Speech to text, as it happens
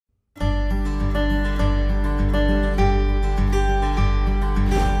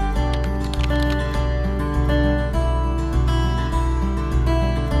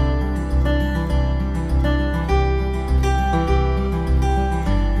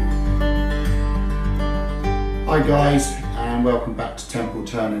Hi guys, and welcome back to Temple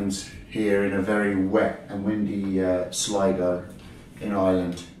Turnings here in a very wet and windy Sligo in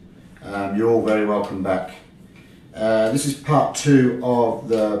Ireland. You're all very welcome back. This is part 2 of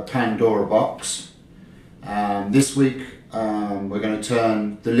the Pandora box. This week we're going to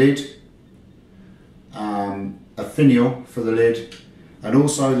turn the lid, a finial for the lid, and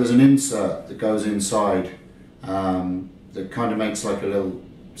also there's an insert that goes inside that kind of makes like a little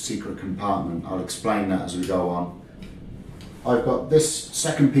secret compartment. I'll explain that as we go on. I've got this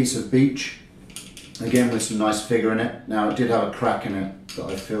second piece of beech, again with some nice figure in it. Now it did have a crack in it that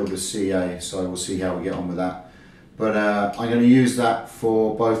I filled with CA, so we'll see how we get on with that. But I'm going to use that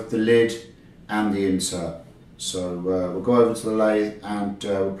for both the lid and the insert. So we'll go over to the lathe and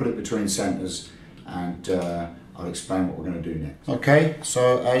we'll put it between centres, and I'll explain what we're going to do next. Okay,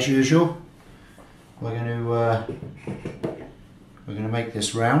 so as usual, we're going to make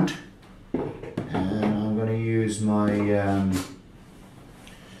this round, and I'm going to use my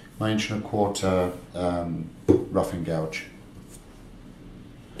my 1.25" roughing gouge.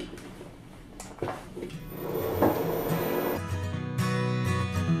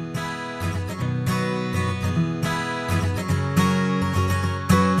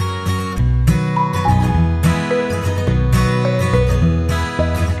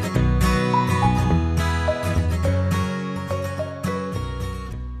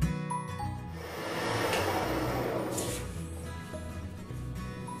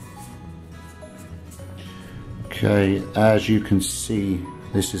 Okay, as you can see,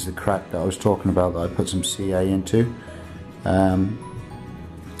 this is the crack that I was talking about that I put some CA into. I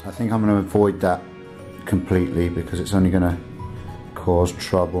think I'm going to avoid that completely because it's only going to cause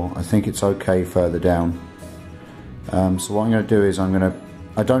trouble. I think it's okay further down. So what I'm going to do is I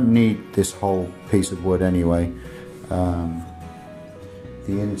don't need this whole piece of wood anyway. The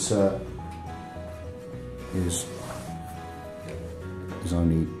insert is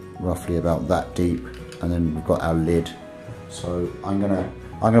only roughly about that deep. And then we've got our lid. So I'm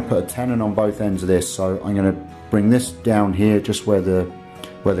gonna put a tenon on both ends of this. So I'm gonna bring this down here, just where the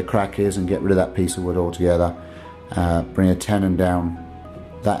crack is, and get rid of that piece of wood altogether. Bring a tenon down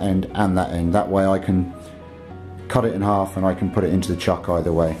that end and that end. That way I can cut it in half and I can put it into the chuck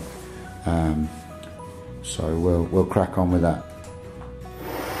either way. So we'll crack on with that.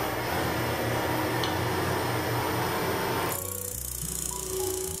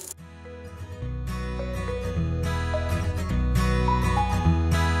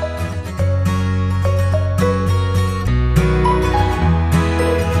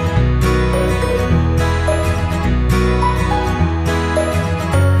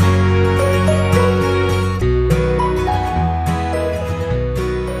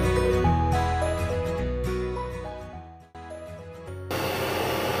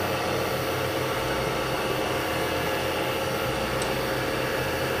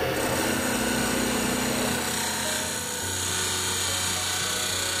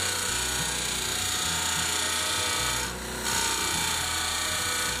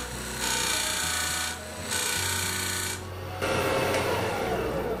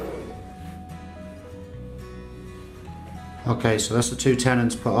 Okay, so that's the 2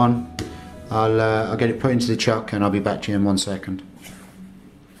 tenons put on. I'll get it put into the chuck and I'll be back to you in 1 second.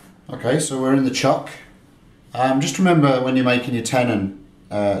 Okay, so we're in the chuck. Just remember when you're making your tenon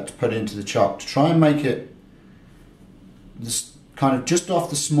to put it into the chuck, to try and make it this kind of just off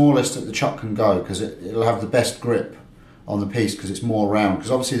the smallest that the chuck can go, because it'll have the best grip on the piece because it's more round.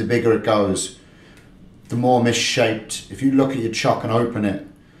 Because obviously the bigger it goes, the more misshaped. If you look at your chuck and open it,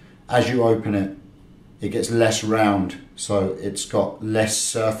 as you open it, it gets less round, so it's got less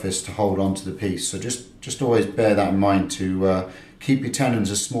surface to hold onto the piece. So just always bear that in mind, to keep your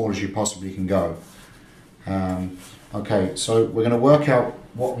tenons as small as you possibly can go. Okay, so we're going to work out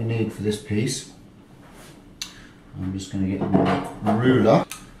what we need for this piece. I'm just going to get my ruler.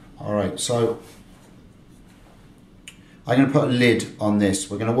 Alright, so I'm going to put a lid on this.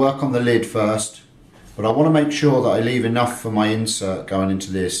 We're going to work on the lid first, but I want to make sure that I leave enough for my insert going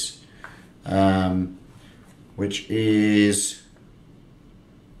into this. Which is,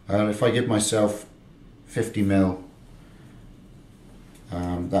 if I give myself 50mm,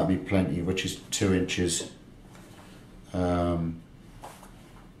 that'd be plenty, which is 2 inches.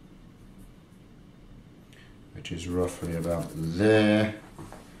 Which is roughly about there,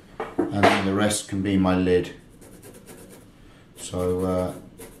 and then the rest can be my lid. So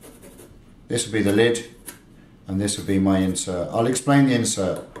this will be the lid, and this will be my insert. I'll explain the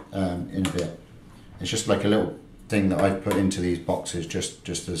insert in a bit. It's just like a little thing that I've put into these boxes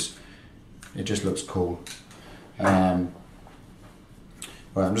just as it just looks cool.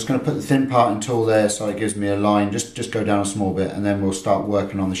 Right, I'm just going to put the thin parting tool there so it gives me a line, just go down a small bit, and then we'll start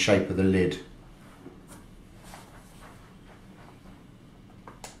working on the shape of the lid.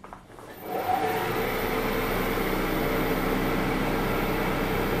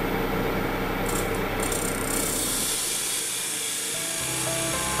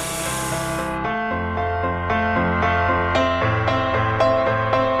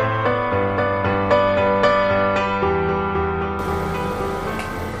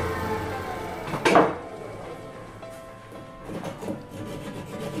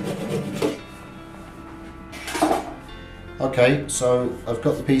 Okay, so I've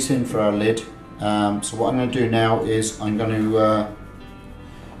got the piece in for our lid. So what I'm going to do now is I'm going to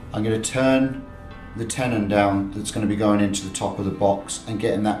turn the tenon down that's going to be going into the top of the box and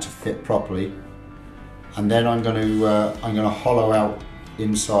getting that to fit properly. And then I'm going to hollow out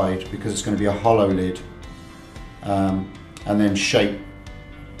inside because it's going to be a hollow lid. And then shape,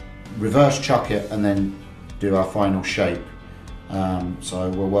 reverse chuck it, and then do our final shape. So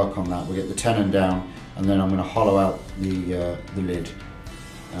we'll work on that. We'll get the tenon down, and then I'm going to hollow out the lid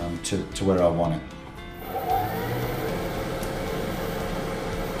to where I want it.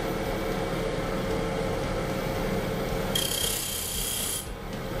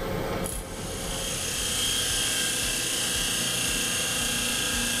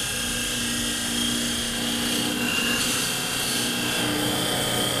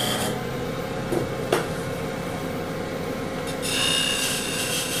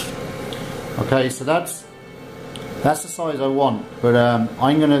 Okay, so that's the size I want, but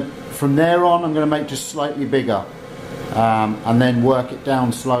from there on I'm gonna make just slightly bigger, and then work it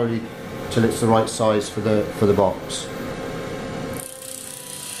down slowly till it's the right size for the box.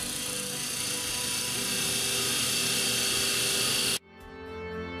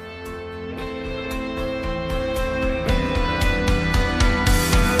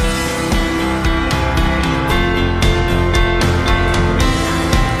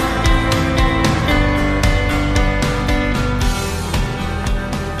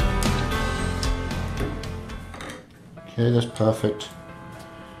 Okay, that's perfect.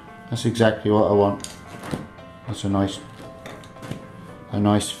 That's exactly what I want. That's a nice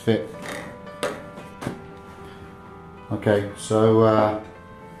fit. Okay, so I'm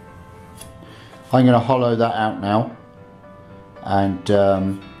going to hollow that out now, and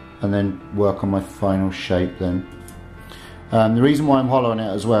then work on my final shape. Then the reason why I'm hollowing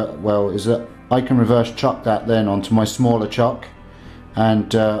it as well is that I can reverse chuck that then onto my smaller chuck,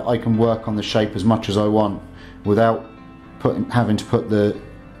 and I can work on the shape as much as I want without having to put the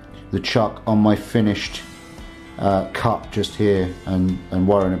chuck on my finished cut just here and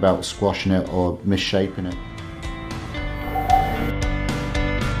worrying about squashing it or misshaping it.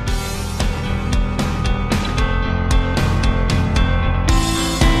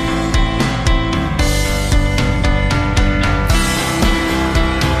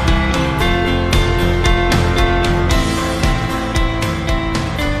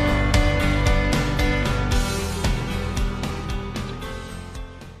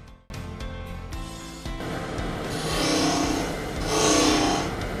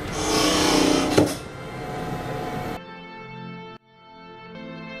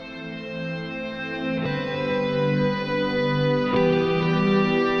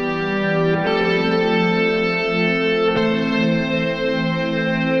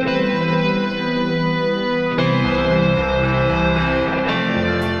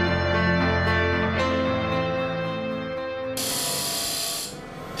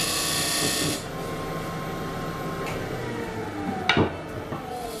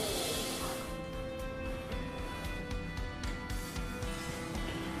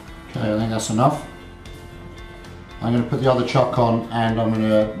 Okay, I think that's enough. I'm going to put the other chuck on, and I'm going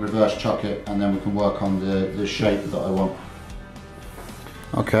to reverse chuck it, and then we can work on the shape that I want.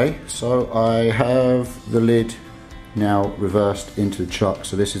 Okay, so I have the lid now reversed into the chuck,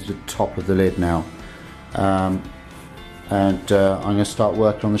 so this is the top of the lid now. And I'm going to start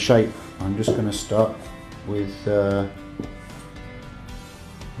working on the shape. I'm just going to start with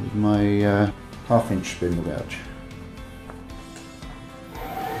my 1/2 inch spindle gouge.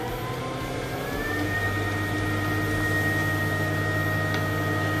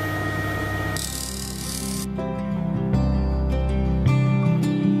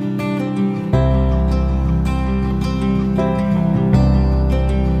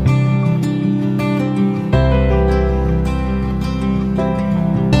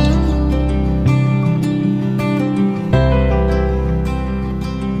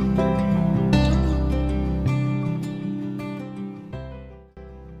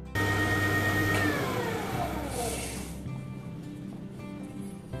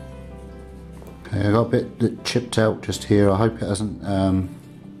 Okay, I got a bit that chipped out just here. I hope it hasn't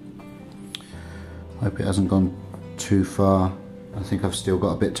gone too far. I think I've still got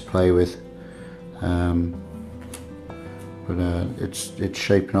a bit to play with, but it's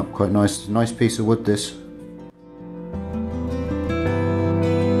shaping up quite nice. It's a nice piece of wood, this.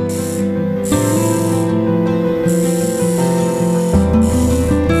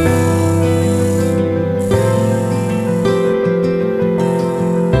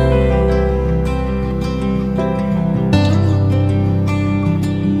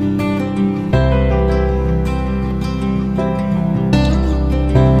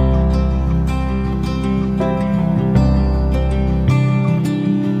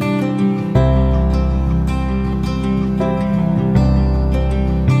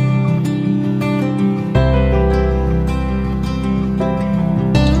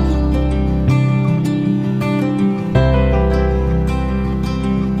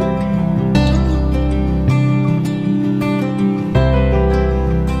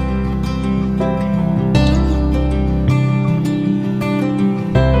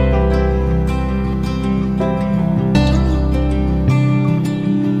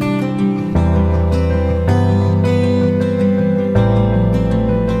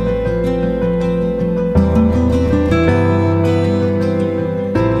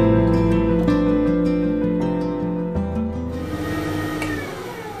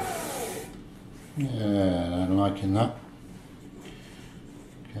 Yeah, I'm liking that.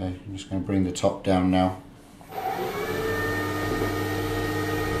 Okay, I'm just going to bring the top down now.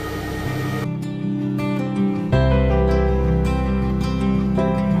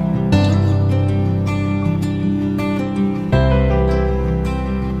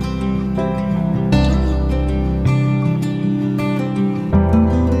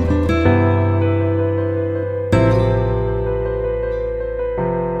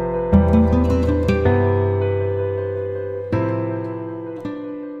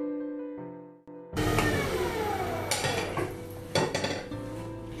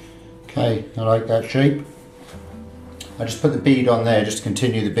 Okay, I like that shape. I just put the bead on there just to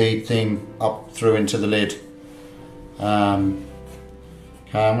continue the bead thing up through into the lid. Okay, I'm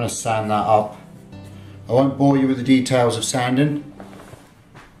going to sand that up. I won't bore you with the details of sanding.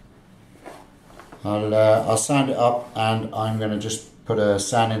 I'll sand it up, and I'm going to just put a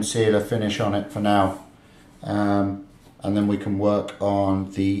sanding sealer finish on it for now, and then we can work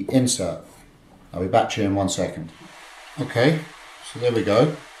on the insert. I'll be back to you in 1 second. Okay, so there we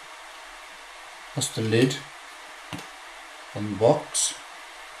go. That's the lid on the box.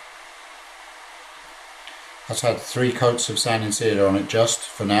 That's had 3 coats of sanding sealer on it just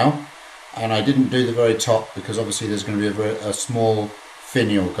for now, and I didn't do the very top because obviously there's going to be a small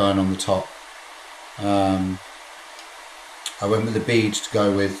finial going on the top. I went with the beads to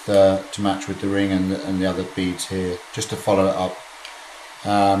go with to match with the ring and the other beads here, just to follow it up.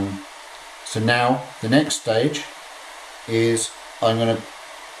 So now the next stage is I'm going to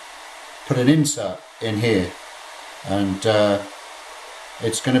put an insert in here, and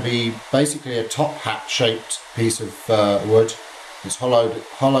it's going to be basically a top hat shaped piece of wood. It's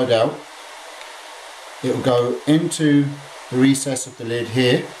hollowed out. It will go into the recess of the lid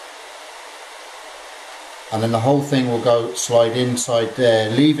here, and then the whole thing will go slide inside there,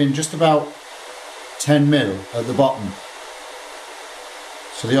 leaving just about 10 mil at the bottom.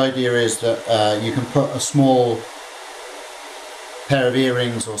 So the idea is that you can put a small pair of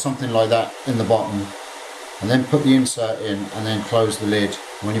earrings or something like that in the bottom, and then put the insert in and then close the lid.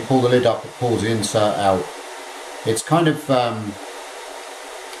 When you pull the lid up, it pulls the insert out. It's kind of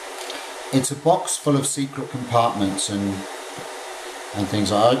it's a box full of secret compartments and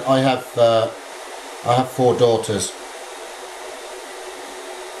things. I have 4 daughters,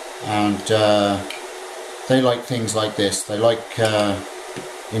 and they like things like this. They like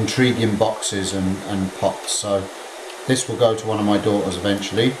intriguing boxes and pots. So this will go to one of my daughters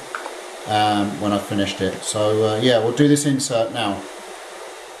eventually when I've finished it. So yeah, we'll do this insert now.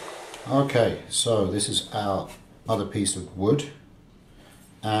 Okay, so this is our other piece of wood,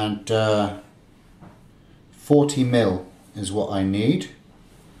 and 40 mil is what I need.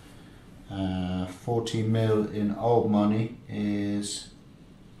 40 mil in old money is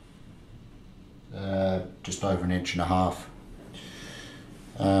just over 1.5 inches.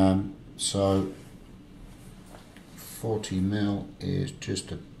 So 40 mil is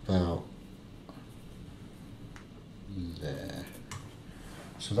just about there.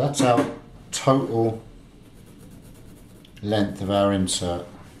 So that's our total length of our insert.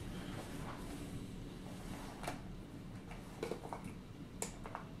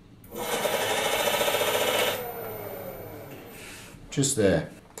 Just there.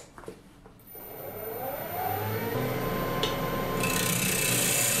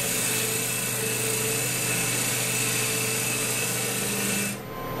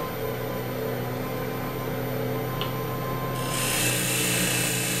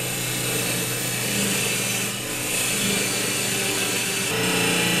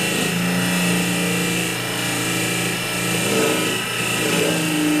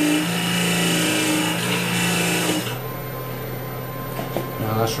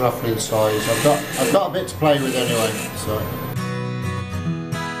 That's roughly the size. I've got a bit to play with anyway, so.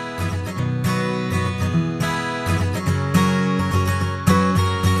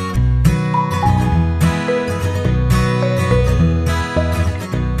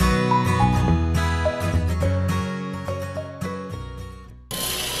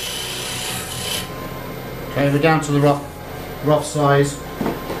 Okay, we're down to the rough size.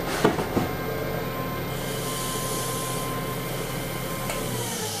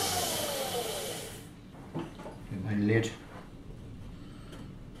 Get my lid.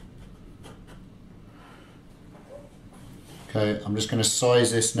 Okay, I'm just going to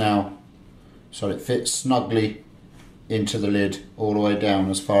size this now so it fits snugly into the lid all the way down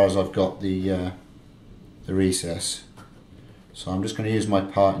as far as I've got the recess. So I'm just going to use my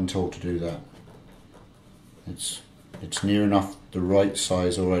parting tool to do that. It's near enough the right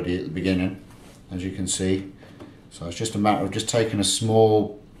size already at the beginning, as you can see. So it's just a matter of just taking a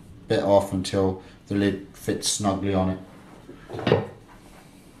small bit off until the lid fits snugly on it.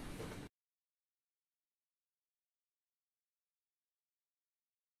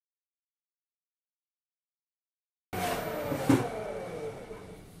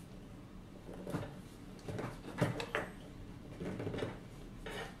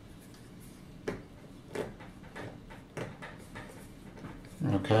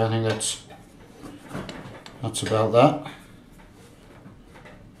 Okay, I think that's about that.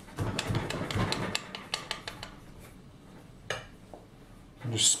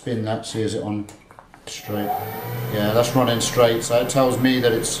 I'll just spin that, see is it on straight. Yeah, that's running straight, so it tells me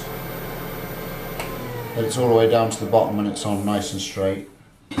that it's all the way down to the bottom and it's on nice and straight.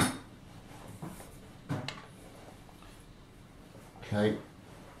 Okay,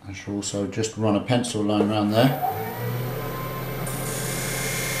 I should also just run a pencil line around there.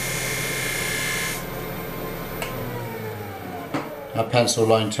 That pencil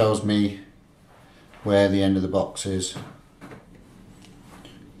line tells me where the end of the box is.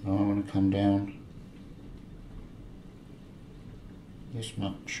 Now I want to come down this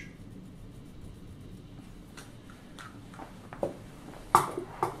much.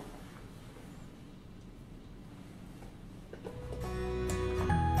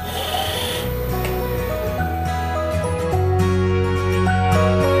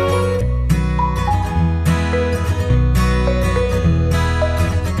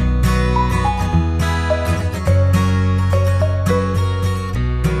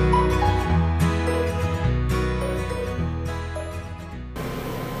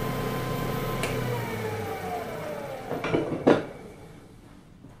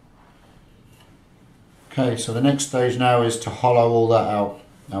 Okay, so the next stage now is to hollow all that out.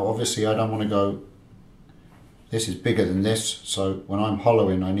 Now obviously I don't want to go, this is bigger than this, so when I'm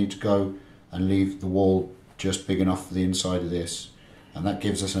hollowing I need to go and leave the wall just big enough for the inside of this, and that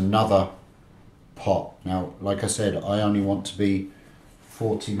gives us another pot. Now like I said, I only want to be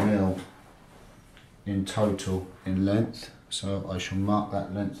 40mm in total in length, so I shall mark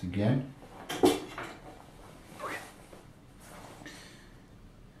that length again.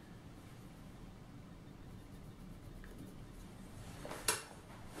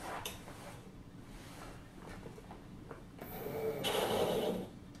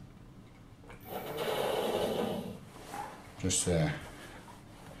 Just there.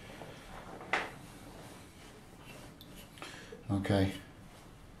 Okay.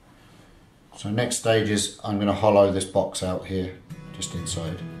 So next stage is I'm going to hollow this box out here, just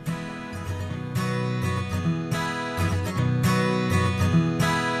inside.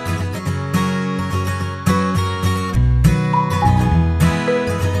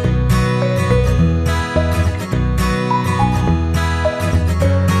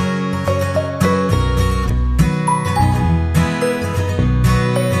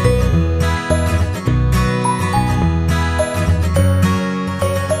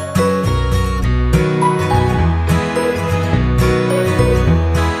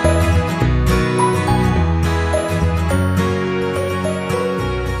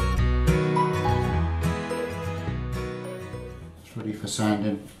 Ready for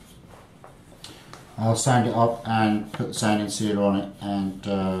sanding. I'll sand it up and put the sanding sealer on it, and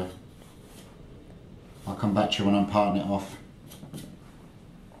I'll come back to you when I'm parting it off.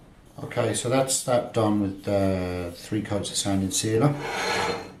 Okay, so that's that done with 3 coats of sanding sealer.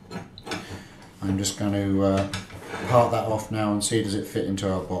 I'm just going to part that off now and see does it fit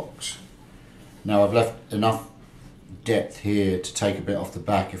into our box. Now I've left enough depth here to take a bit off the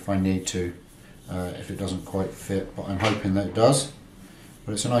back if I need to, if it doesn't quite fit, but I'm hoping that it does.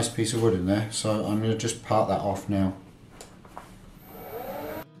 But it's a nice piece of wood in there, so I'm going to just part that off now.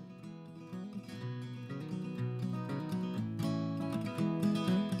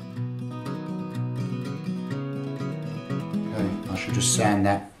 shall just sand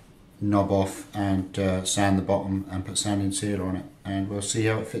that knob off and sand the bottom and put sanding sealer on it, and we'll see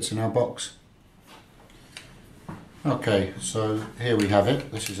how it fits in our box. Okay, so here we have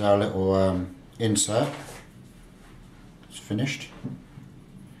it. This is our little insert. It's finished,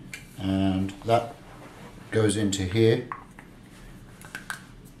 and that goes into here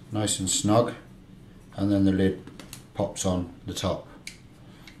nice and snug, and then the lid pops on the top.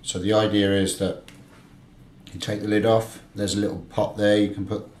 So the idea is that you take the lid off, there's a little pot there you can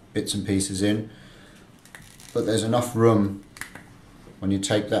put bits and pieces in, but there's enough room when you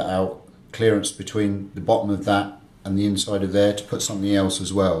take that out, clearance between the bottom of that and the inside of there, to put something else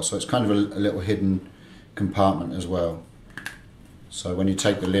as well. So it's kind of a little hidden compartment as well. So when you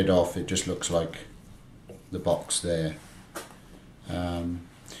take the lid off, it just looks like the box there.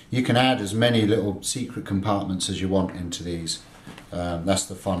 You can add as many little secret compartments as you want into these. That's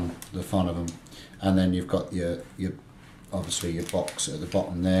the fun of them. And then you've got your obviously your box at the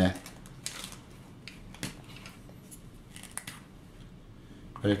bottom there.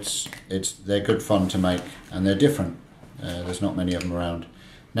 But they're good fun to make, and they're different. There's not many of them around.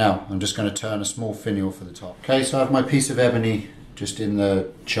 Now I'm just going to turn a small finial for the top. Okay, so I have my piece of ebony just in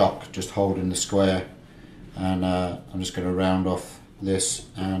the chuck, just holding the square, and I'm just going to round off this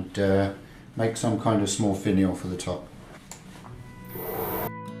and make some kind of small finial for the top.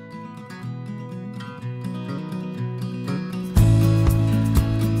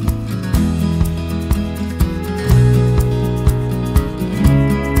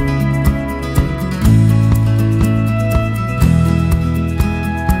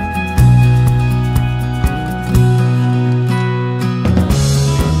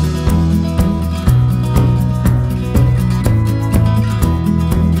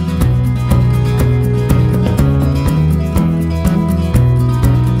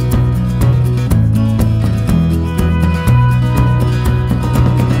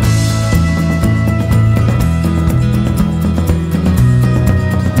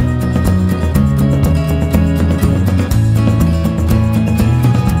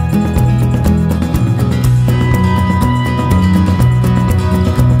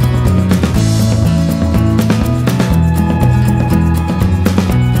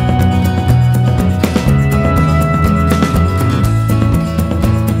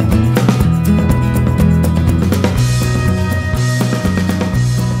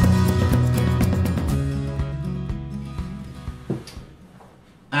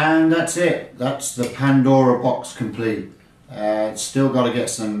 And that's it. That's the Pandora box complete. It's still got to get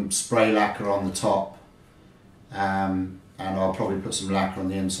some spray lacquer on the top, and I'll probably put some lacquer on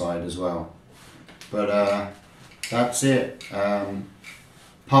the inside as well. But that's it.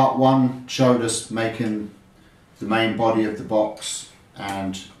 Part 1 showed us making the main body of the box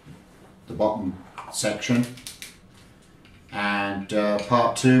and the bottom section, and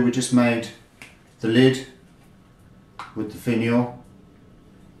part 2 we just made the lid with the finial.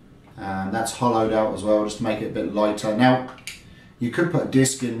 That's hollowed out as well, just to make it a bit lighter. Now you could put a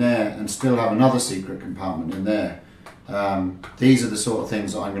disc in there and still have another secret compartment in there. These are the sort of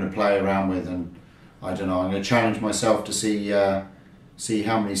things that I'm going to play around with, and I don't know, I'm going to challenge myself to see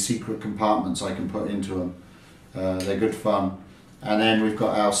how many secret compartments I can put into them. They're good fun. And then we've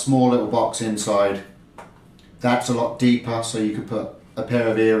got our small little box inside. That's a lot deeper, so you could put a pair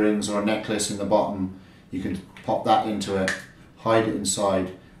of earrings or a necklace in the bottom. You can pop that into it, hide it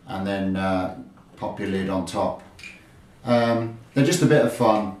inside, and then pop your lid on top. They're just a bit of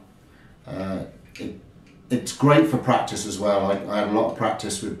fun. It's great for practice as well. I had a lot of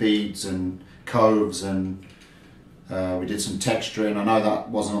practice with beads and coves, and we did some texturing. I know that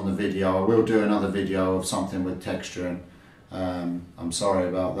wasn't on the video. I will do another video of something with texturing. I'm sorry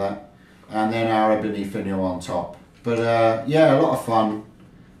about that. And then our ebony finial on top. But yeah, a lot of fun.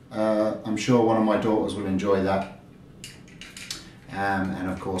 I'm sure one of my daughters will enjoy that. And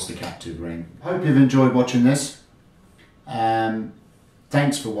of course the captive ring. Hope you've enjoyed watching this.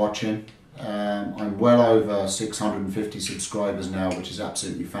 Thanks for watching. I'm well over 650 subscribers now, which is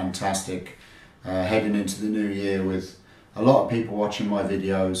absolutely fantastic. Heading into the new year with a lot of people watching my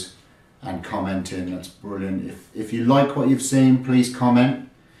videos and commenting. That's brilliant. If you like what you've seen, please comment.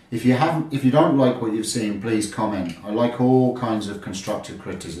 If you don't like what you've seen, please comment. I like all kinds of constructive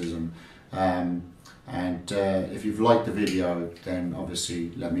criticism. And if you've liked the video, then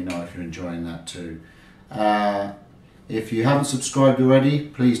obviously let me know if you're enjoying that too. If you haven't subscribed already,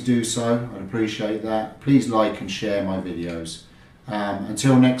 please do so. I'd appreciate that. Please like and share my videos.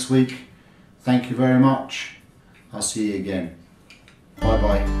 Until next week, thank you very much. I'll see you again. Bye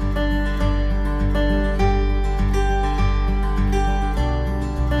bye.